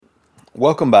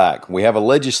Welcome back. We have a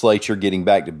legislature getting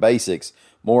back to basics,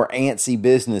 more antsy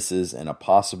businesses, and a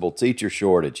possible teacher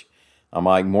shortage. I'm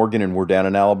Mike Morgan, and we're down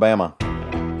in Alabama.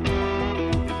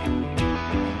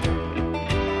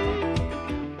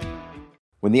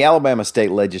 When the Alabama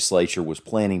state legislature was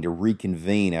planning to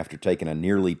reconvene after taking a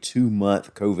nearly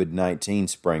 2-month COVID-19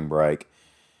 spring break,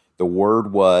 the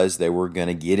word was they were going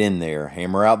to get in there,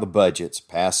 hammer out the budgets,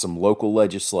 pass some local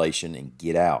legislation, and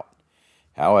get out.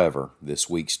 However, this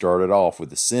week started off with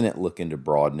the Senate looking to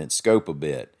broaden its scope a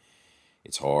bit.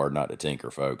 It's hard not to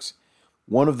tinker, folks.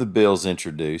 One of the bills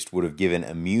introduced would have given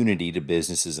immunity to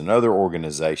businesses and other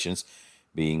organizations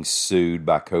being sued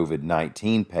by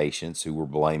COVID-19 patients who were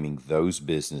blaming those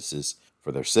businesses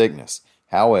for their sickness.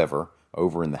 However,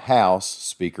 over in the House,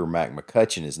 Speaker Mac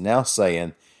McCutcheon is now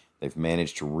saying they've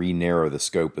managed to re-narrow the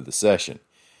scope of the session.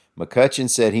 McCutcheon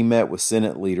said he met with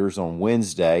Senate leaders on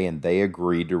Wednesday and they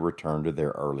agreed to return to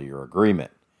their earlier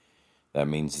agreement. That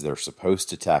means they're supposed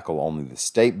to tackle only the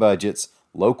state budgets,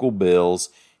 local bills,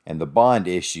 and the bond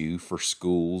issue for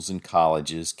schools and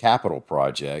colleges' capital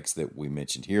projects that we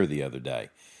mentioned here the other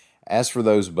day. As for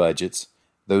those budgets,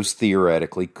 those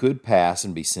theoretically could pass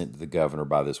and be sent to the governor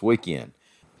by this weekend.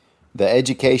 The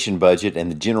education budget and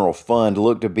the general fund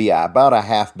look to be about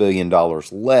 $500 million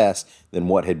less than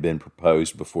what had been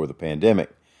proposed before the pandemic.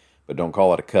 But don't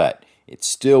call it a cut. It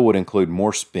still would include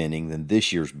more spending than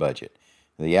this year's budget.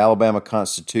 The Alabama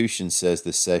Constitution says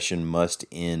the session must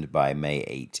end by May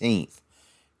 18th.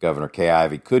 Governor Kay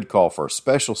Ivey could call for a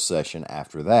special session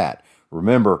after that.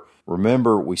 Remember,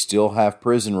 we still have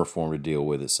prison reform to deal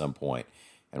with at some point,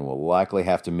 and we'll likely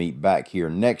have to meet back here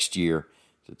next year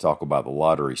to talk about the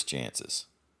lottery's chances.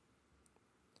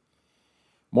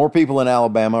 More people in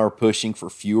Alabama are pushing for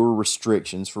fewer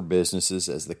restrictions for businesses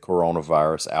as the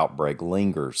coronavirus outbreak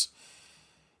lingers.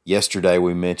 Yesterday,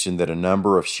 we mentioned that a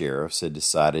number of sheriffs had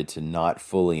decided to not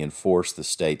fully enforce the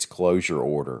state's closure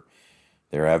order.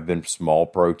 There have been small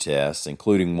protests,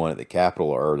 including one at the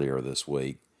Capitol earlier this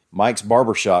week. Mike's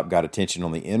Barbershop got attention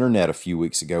on the internet a few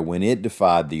weeks ago when it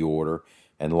defied the order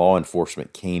and law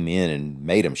enforcement came in and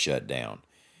made them shut down.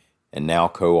 And now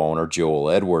co-owner Joel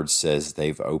Edwards says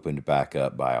they've opened back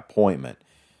up by appointment.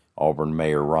 Auburn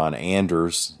Mayor Ron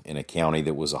Anders, in a county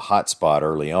that was a hot spot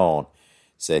early on,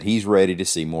 said he's ready to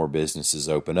see more businesses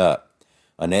open up.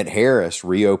 Annette Harris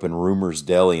reopened Rumors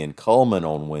Deli in Cullman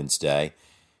on Wednesday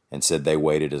and said they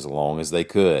waited as long as they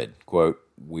could. Quote,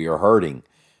 "We are hurting.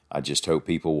 I just hope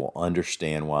people will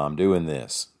understand why I'm doing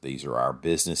this. These are our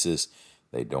businesses.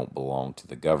 They don't belong to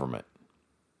the government."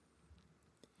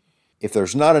 If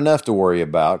there's not enough to worry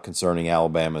about concerning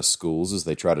Alabama's schools as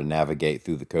they try to navigate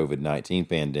through the COVID-19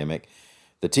 pandemic,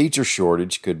 the teacher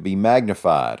shortage could be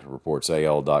magnified, reports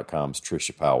AL.com's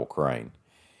Tricia Powell Crane.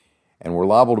 And we're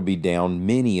liable to be down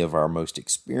many of our most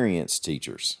experienced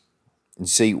teachers. You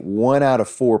see, 1 out of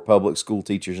 4 public school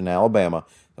teachers in Alabama,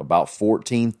 about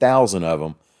 14,000 of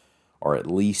them, are at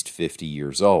least 50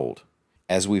 years old.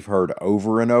 As we've heard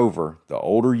over and over, the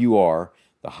older you are,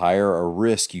 the higher a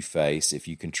risk you face if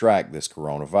you contract this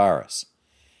coronavirus.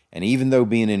 And even though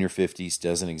being in your 50s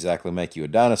doesn't exactly make you a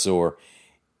dinosaur,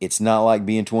 it's not like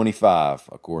being 25,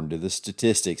 according to the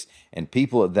statistics, and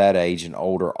people at that age and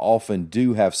older often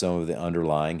do have some of the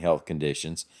underlying health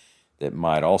conditions that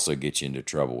might also get you into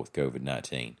trouble with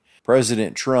COVID-19.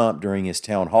 President Trump, during his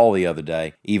town hall the other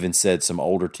day, even said some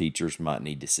older teachers might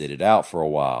need to sit it out for a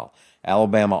while.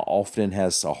 Alabama often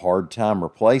has a hard time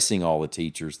replacing all the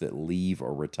teachers that leave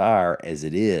or retire as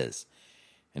it is,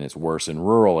 and it's worse in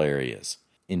rural areas.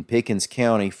 In Pickens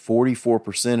County,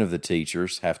 44% of the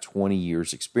teachers have 20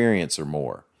 years experience or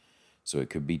more, so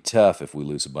it could be tough if we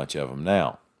lose a bunch of them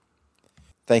now.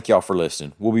 Thank y'all for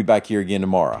listening. We'll be back here again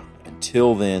tomorrow.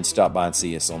 Until then, stop by and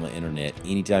see us on the internet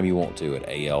anytime you want to at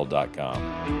al.com.